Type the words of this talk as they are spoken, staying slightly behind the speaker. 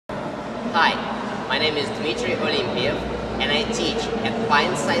Hi, my name is Dmitry Olympiev and I teach at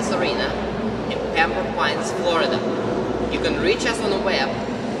Pine Size Arena in Pembroke Pines, Florida. You can reach us on the web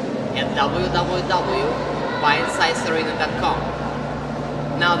at www.pinesizearena.com.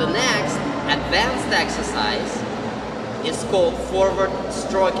 Now the next advanced exercise is called forward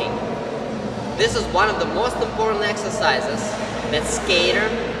stroking. This is one of the most important exercises that skater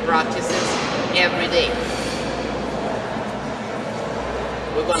practices every day.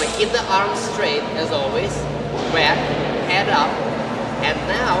 We're gonna keep the arms straight as always, back, head up, and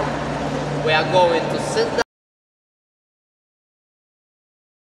now we are going to sit down,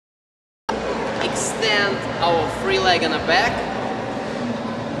 extend our free leg in the back,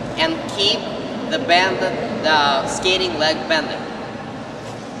 and keep the skating leg bended.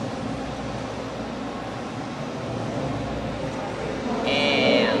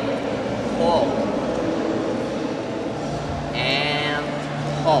 And hold. And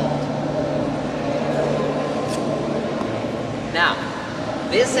hold. Now,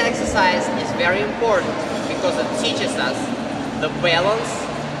 this exercise is very important because it teaches us the balance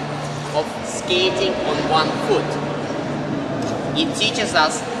of skating on one foot. It teaches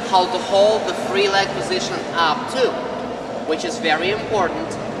us how to hold the free leg position up too, which is very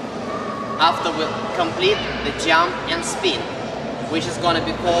important after we complete the jump and spin, which is going to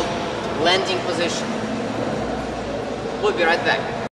be called landing position. We'll be right back.